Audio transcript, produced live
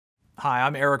Hi,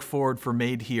 I'm Eric Ford for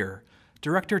Made Here.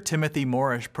 Director Timothy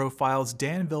Morris profiles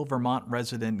Danville, Vermont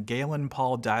resident Galen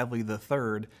Paul Dively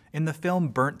III in the film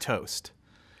Burnt Toast.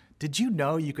 Did you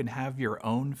know you can have your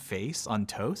own face on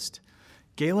toast?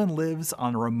 Galen lives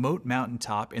on a remote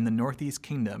mountaintop in the Northeast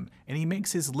Kingdom, and he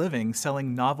makes his living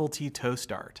selling novelty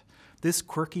toast art. This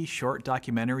quirky short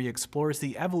documentary explores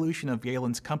the evolution of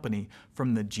Galen's company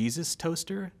from the Jesus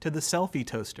Toaster to the Selfie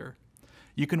Toaster.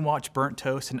 You can watch Burnt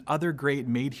Toast and other great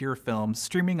Made Here films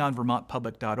streaming on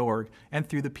vermontpublic.org and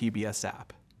through the PBS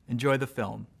app. Enjoy the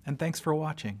film, and thanks for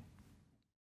watching.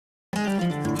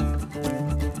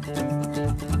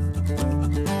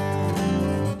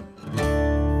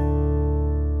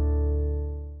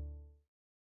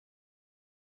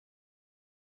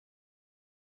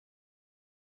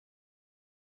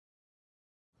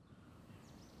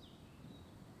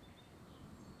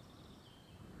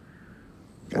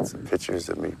 Got some pictures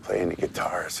of me playing the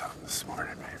guitar or something this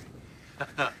morning, maybe.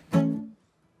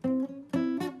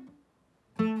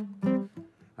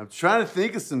 I'm trying to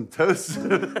think of some toasts.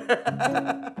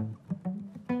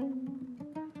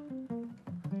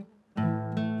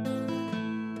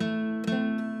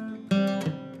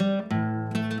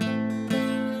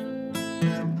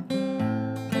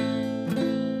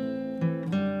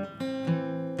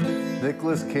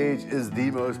 Nicolas Cage is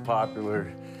the most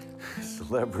popular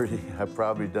celebrity. I've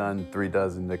probably done 3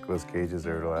 dozen Nicolas Cages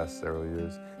over the last several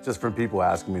years, just from people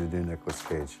asking me to do Nicolas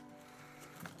Cage.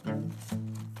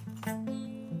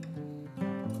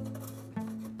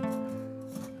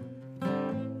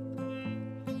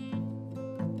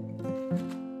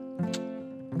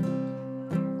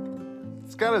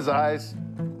 It's got his eyes.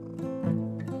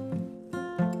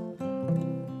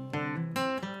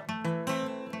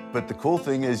 But the cool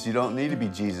thing is you don't need to be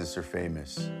Jesus or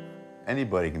famous.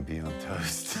 Anybody can be on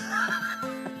toast.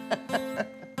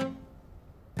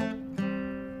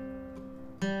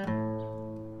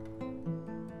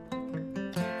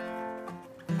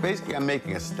 Basically, I'm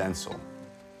making a stencil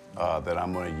that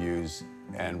I'm going to use.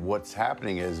 And what's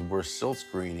happening is we're silk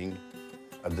screening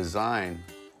a design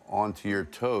onto your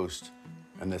toast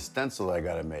and the stencil I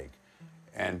got to make.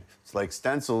 And it's like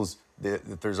stencils,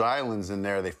 if there's islands in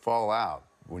there, they fall out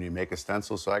when you make a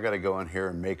stencil, so I got to go in here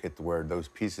and make it to where those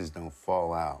pieces don't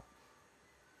fall out.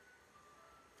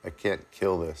 I can't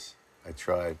kill this. I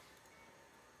tried.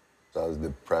 I was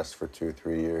depressed for 2 or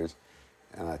 3 years,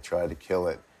 and I tried to kill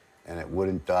it, and it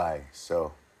wouldn't die.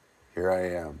 So here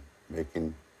I am,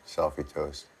 making selfie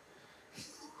toast.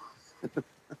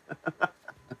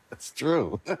 That's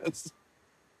true.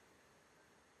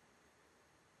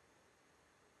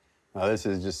 Now, this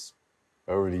is just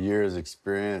over the years'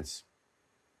 experience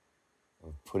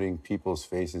of putting people's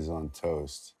faces on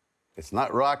toast. It's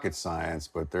not rocket science,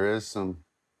 but there is some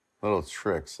little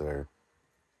tricks there.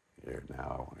 Here,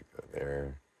 now I want to go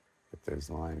there, get those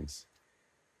lines.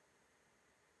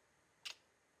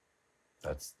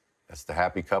 That's the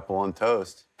happy couple on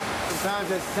toast.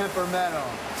 Sometimes it's temperamental.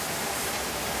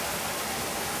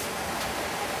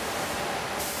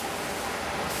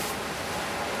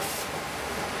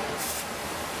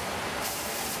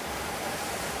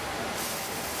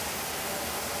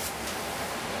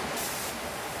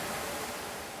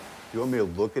 You want me to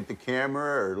look at the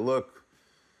camera or look?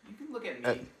 You can look at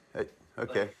me.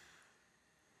 Okay.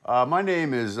 My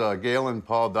name is Galen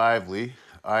Paul Dively.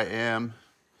 I am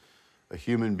a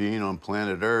human being on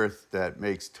planet Earth that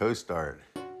makes toast art.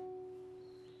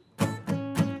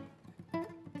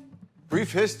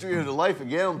 Brief history of the life of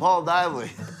Galen Paul Dively.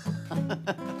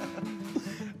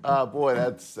 Boy,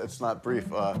 that's not brief.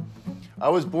 I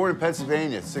was born in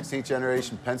Pennsylvania, 16th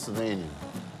generation Pennsylvanian.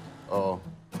 Oh,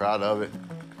 proud of it.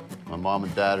 My mom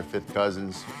and dad are 5th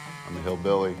cousins. I'm a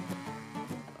hillbilly.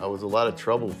 I was a lot of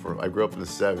trouble I grew up in the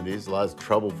 70s, a lot of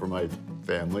trouble for my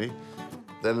family.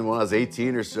 Then when I was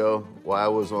 18 or so, while I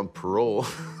was on parole,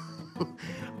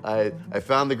 I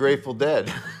found the Grateful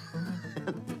Dead.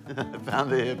 I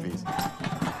found the hippies.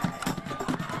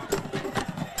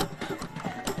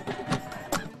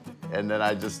 And then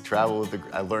I just traveled with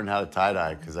I learned how to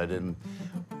tie-dye because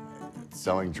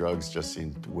selling drugs just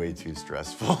seemed way too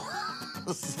stressful.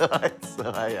 So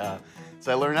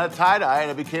I learned how to tie-dye,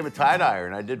 and I became a tie-dyer,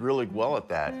 and I did really well at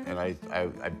that. And I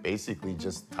basically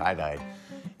just tie-dyed,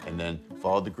 and then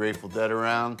followed the Grateful Dead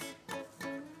around.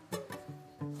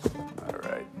 All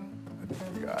right, I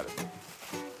think I got it.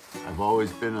 I've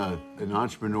always been an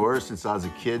entrepreneur since I was a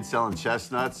kid, selling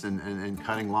chestnuts and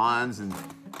cutting lawns, and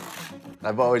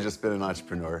I've always just been an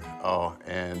entrepreneur. Oh,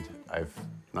 and I'm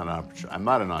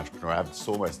not an entrepreneur. I've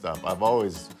sold my stuff. I've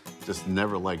always just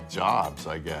never liked jobs,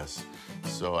 I guess.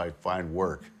 So I find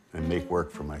work and make work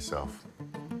for myself.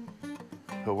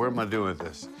 But what am I doing with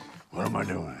this? What am I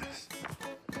doing with this?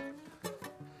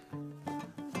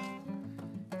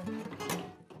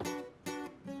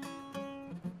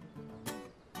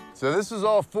 So this was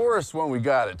all forest when we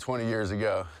got it 20 years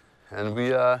ago. And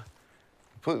we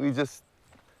completely just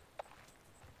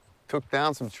took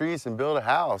down some trees and built a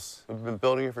house. We've been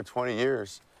building it for 20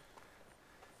 years.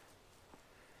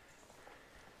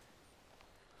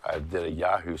 I did a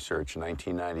Yahoo search in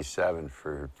 1997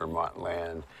 for Vermont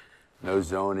land, no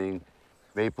zoning,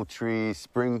 maple trees,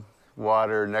 spring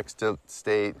water next to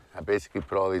state. I basically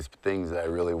put all these things that I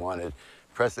really wanted.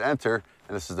 Press enter,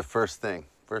 and this is the first thing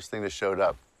that showed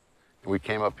up. And we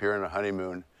came up here on a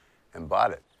honeymoon and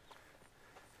bought it.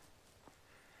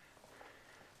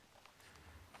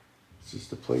 It's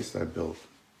just a place I built.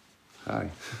 Hi.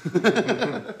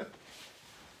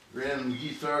 Random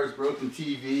guitars, broken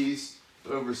TVs,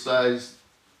 oversized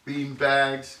bean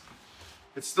bags.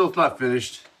 It's still not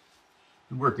finished.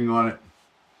 I'm working on it.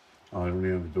 Oh, I don't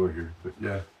even have a door here, but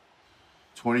yeah.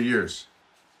 20 years.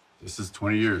 This is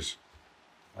 20 years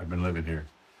I've been living here.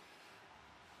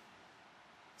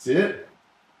 See it?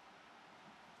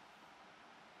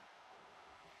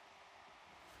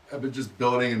 I've been just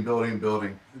building and building and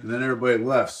building. And then everybody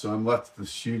left, so I'm left with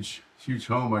this huge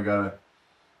home I gotta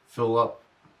fill up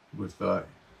with a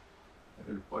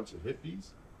bunch of hippies.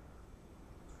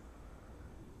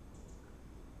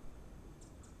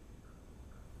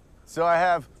 So I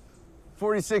have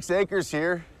 46 acres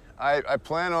here. I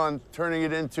plan on turning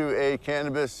it into a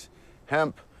cannabis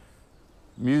hemp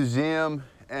museum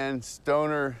and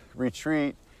stoner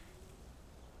retreat,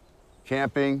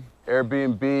 camping,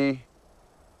 Airbnb.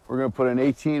 We're gonna put an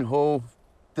 18-hole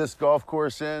disc golf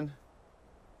course in.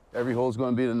 Every hole's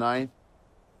gonna be the 9th.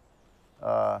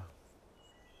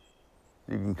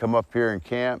 You can come up here and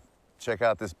camp, check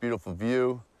out this beautiful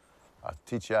view. I'll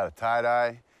teach you how to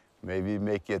tie-dye, maybe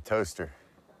make you a toaster.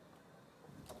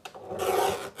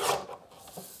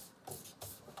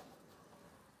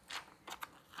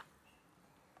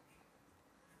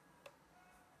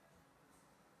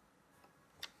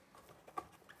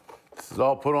 This is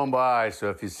all put on by eye, so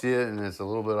if you see it and it's a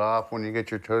little bit off when you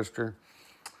get your toaster,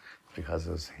 because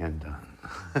it was hand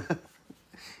done.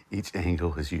 Each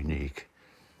angle is unique.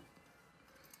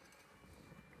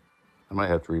 I might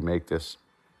have to remake this.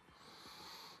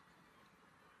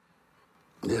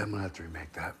 Yeah, I'm gonna have to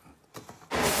remake that.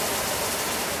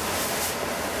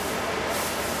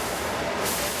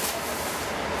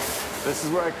 This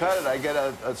is where I cut it. I get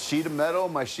a sheet of metal,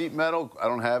 my sheet metal. I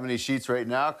don't have any sheets right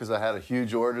now because I had a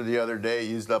huge order the other day.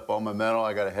 Used up all my metal.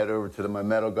 I got to head over to my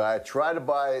metal guy. Try to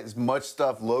buy as much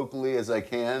stuff locally as I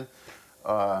can.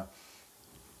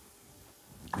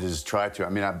 Just try to. I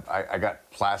mean, I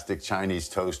got plastic Chinese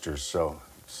toasters, so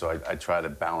I try to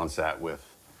balance that with.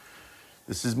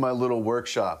 This is my little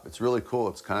workshop. It's really cool.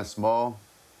 It's kind of small,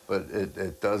 but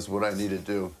it does what I need to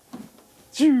do.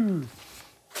 Choo!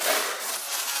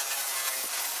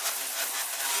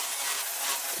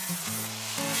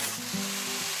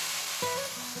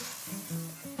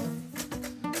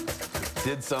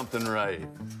 Did something right.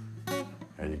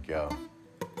 There you go.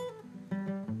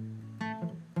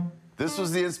 This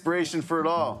was the inspiration for it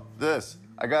all. This.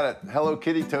 I got a Hello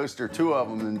Kitty toaster, 2 of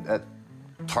them at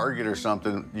Target or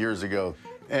something years ago.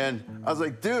 And I was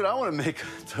like, dude, I want to make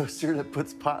a toaster that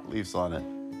puts pot leaves on it.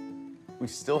 We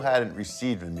still hadn't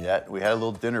received them yet. We had a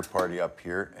little dinner party up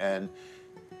here, and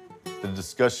the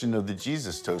discussion of the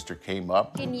Jesus toaster came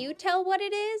up. Can you tell what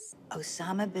it is?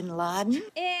 Osama bin Laden?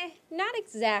 Not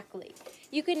exactly.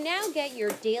 You can now get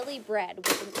your daily bread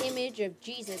with an image of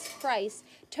Jesus Christ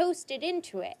toasted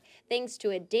into it, thanks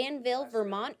to a Danville,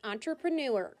 Vermont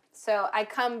entrepreneur. So I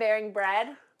come bearing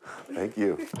bread. Thank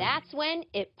you. That's when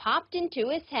it popped into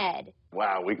his head.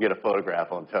 Wow, we get a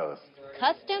photograph on toast.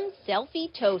 Custom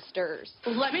selfie toasters.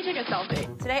 Let me take a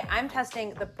selfie. Today, I'm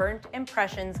testing the Burnt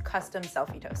Impressions Custom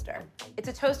Selfie Toaster. It's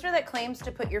a toaster that claims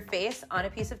to put your face on a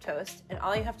piece of toast, and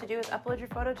all you have to do is upload your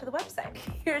photo to the website.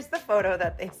 Here's the photo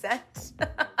that they sent.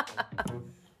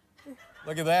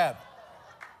 Look at that.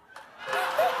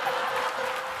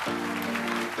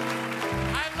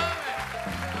 I love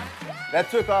it. That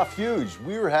took off huge.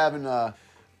 We were having, I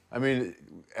mean,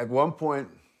 at one point,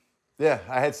 yeah,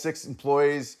 I had 6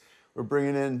 employees. We're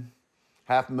bringing in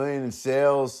 $500,000 in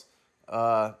sales,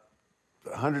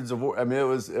 hundreds of. I mean, it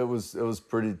was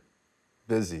pretty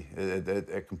busy.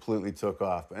 It completely took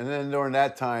off. And then during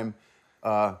that time,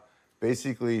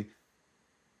 basically,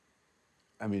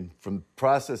 I mean, from the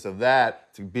process of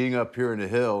that to being up here in the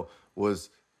hill was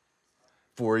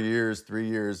 4 years, 3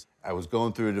 years. I was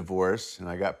going through a divorce, and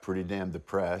I got pretty damn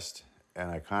depressed,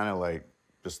 and I kind of like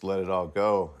just let it all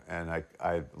go. And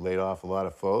I laid off a lot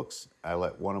of folks. I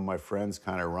let one of my friends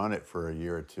kind of run it for a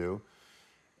year or two.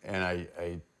 And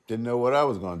I didn't know what I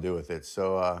was going to do with it.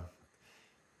 So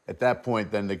at that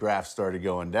point, then the graph started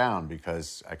going down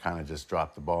because I kind of just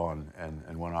dropped the ball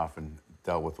and went off and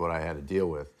dealt with what I had to deal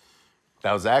with.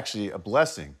 That was actually a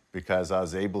blessing because I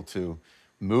was able to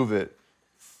move it,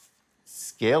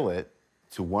 scale it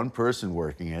to one person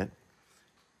working it,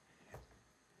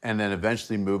 and then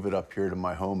eventually move it up here to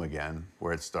my home again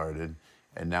where it started.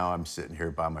 And now I'm sitting here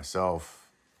by myself,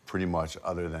 pretty much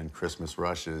other than Christmas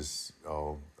rushes,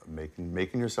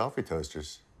 making your selfie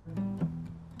toasters.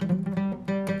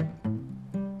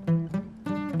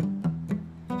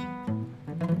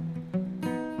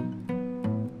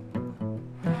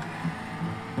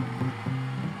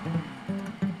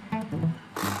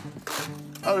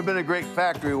 I would have been a great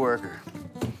factory worker.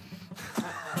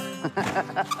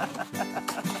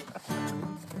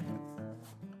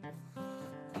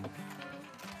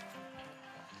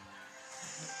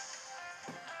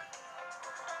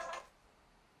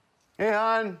 Hey,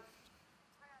 hon.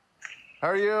 How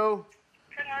are you?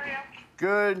 Good, how are you?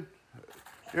 Good.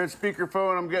 You're on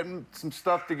speakerphone. I'm getting some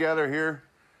stuff together here.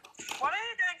 What are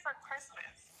you doing for Christmas?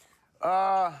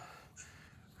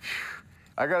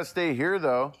 I gotta stay here,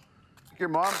 though. Your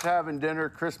mom's having dinner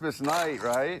Christmas night,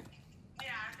 right? Yeah,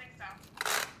 I think so.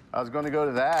 I was gonna go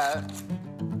to that.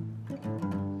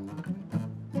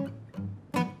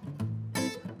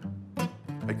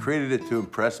 I created it to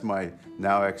impress my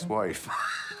now ex-wife.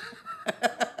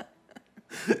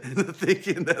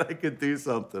 Thinking that I could do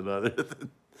something other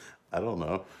than, I don't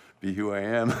know, be who I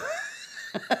am.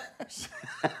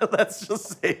 Let's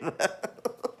just say that.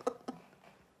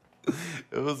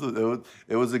 It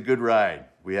was a good ride.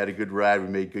 We had a good ride. We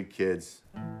made good kids.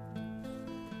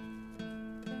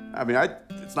 I mean,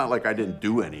 it's not like I didn't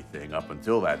do anything up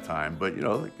until that time, but you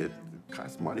know, like it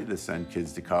costs money to send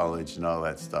kids to college and all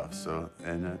that stuff. So,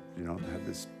 and you know, I had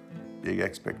this big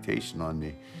expectation on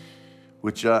me,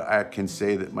 which I can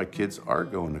say that my kids are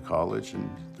going to college and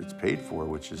it's paid for,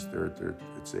 which is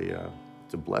it's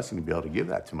a blessing to be able to give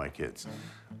that to my kids.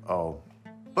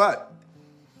 But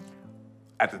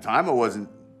at the time I wasn't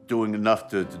doing enough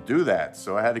to do that,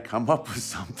 so I had to come up with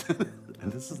something,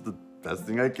 and this is the best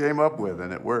thing I came up with,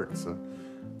 and it worked. So.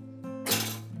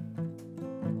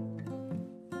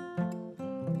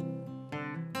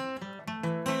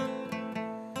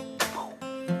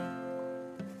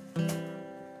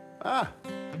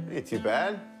 Ain't too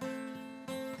bad.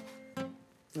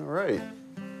 All right.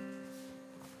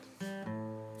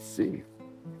 Let's see.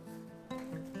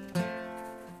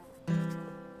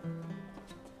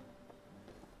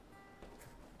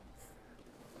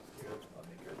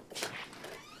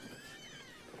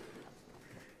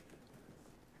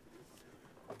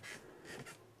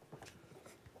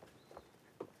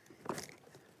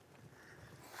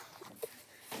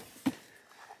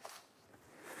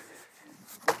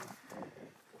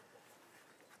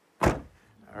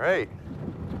 All right.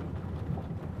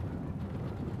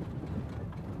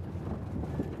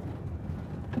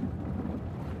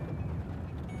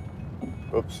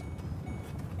 Oops.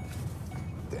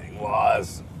 Dang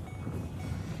was.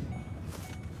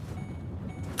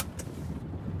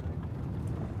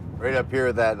 Right up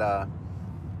here, that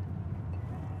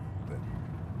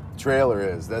trailer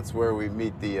is. That's where we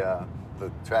meet the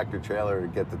tractor trailer to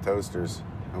get the toasters,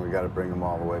 and we got to bring them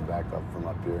all the way back up from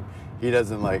up here. He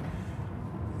doesn't like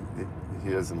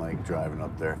driving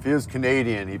up there. If he was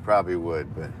Canadian, he probably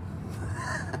would, but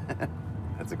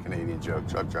that's a Canadian joke,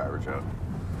 truck driver joke.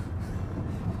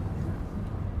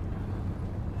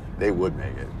 They would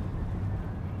make it.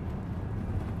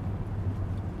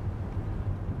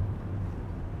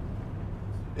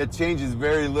 It changes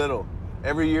very little.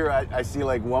 Every year I see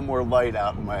like one more light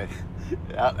out in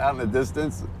out in the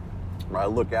distance. Where I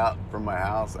look out from my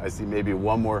house, I see maybe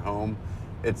one more home.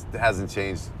 It hasn't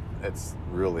changed. It's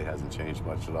really hasn't changed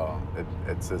much at all.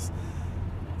 It's just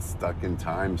stuck in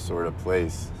time sort of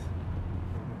place.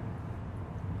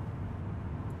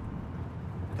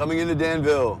 Coming into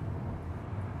Danville.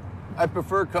 I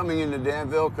prefer coming into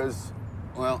Danville because,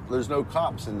 well, there's no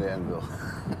cops in Danville.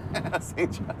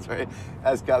 St. John's, right?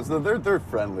 Has cops. So they're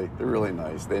friendly. They're really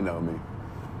nice. They know me.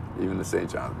 Even the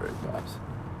St. Johnsbury cops.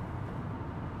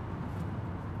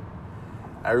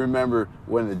 I remember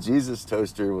when the Jesus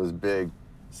Toaster was big,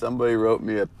 somebody wrote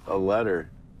me a letter,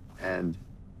 and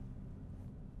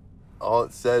all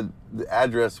it said, the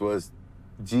address was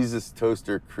Jesus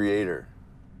Toaster Creator.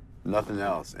 Nothing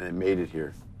else, and it made it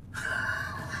here.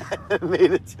 It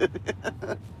made it to me.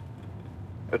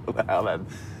 I don't know how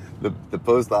the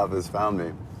post office found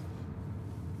me.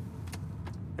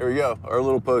 Here we go, our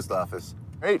little post office.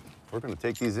 Great, we're gonna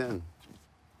take these in.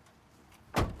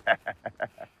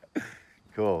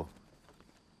 Cool.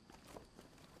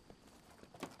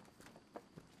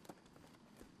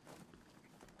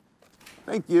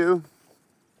 Thank you.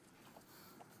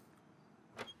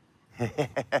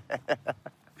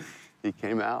 He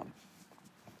came out.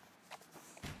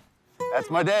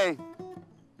 That's my day.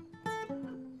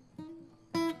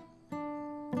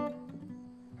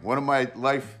 One of my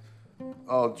life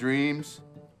dreams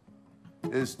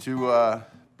is to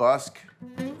busk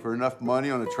for enough money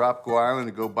on a tropical island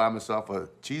to go buy myself a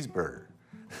cheeseburger.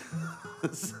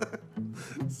 So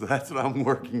that's what I'm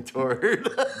working toward.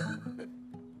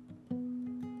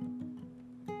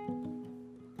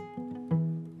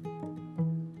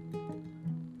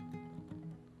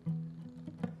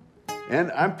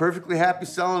 And I'm perfectly happy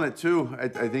selling it too. I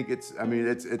think it's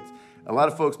a lot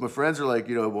of folks, my friends are like,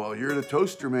 well, you're the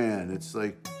toaster man. It's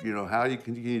like, how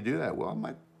can you do that?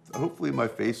 Well, hopefully my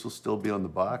face will still be on the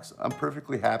box. I'm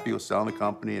perfectly happy with selling the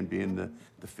company and being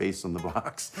the face on the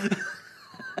box.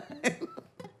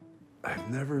 I've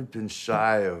never been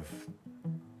shy of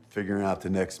figuring out the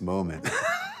next moment.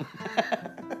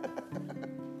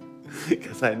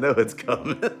 Because I know it's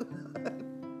coming.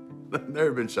 I've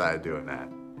never been shy of doing that.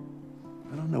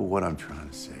 I don't know what I'm trying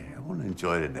to say. I want to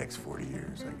enjoy the next 40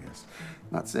 years, I guess.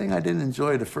 Not saying I didn't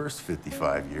enjoy the first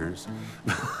 55 years.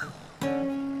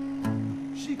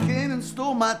 She came and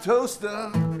stole my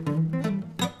toaster.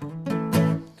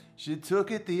 She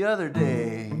took it the other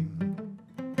day.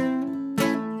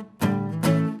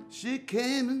 She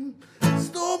came and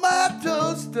stole my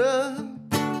toaster.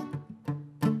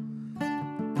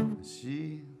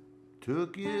 She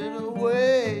took it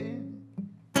away.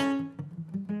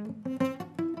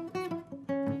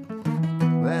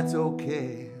 That's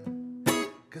okay,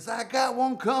 'cause I got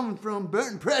one coming from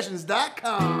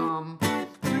burntimpressions.com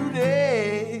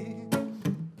today.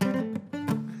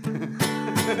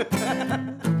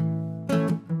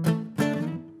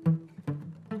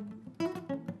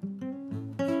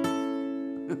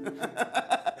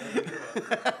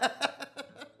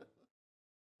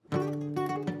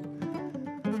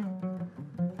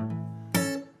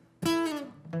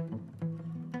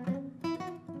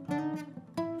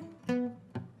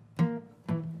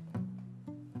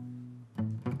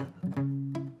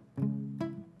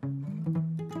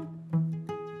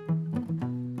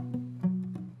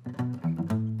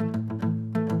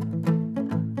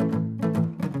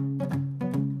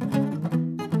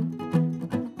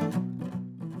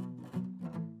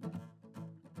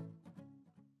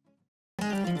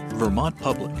 Vermont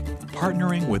Public,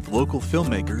 partnering with local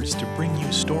filmmakers to bring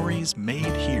you stories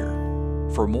made here.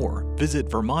 For more, visit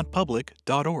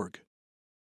vermontpublic.org.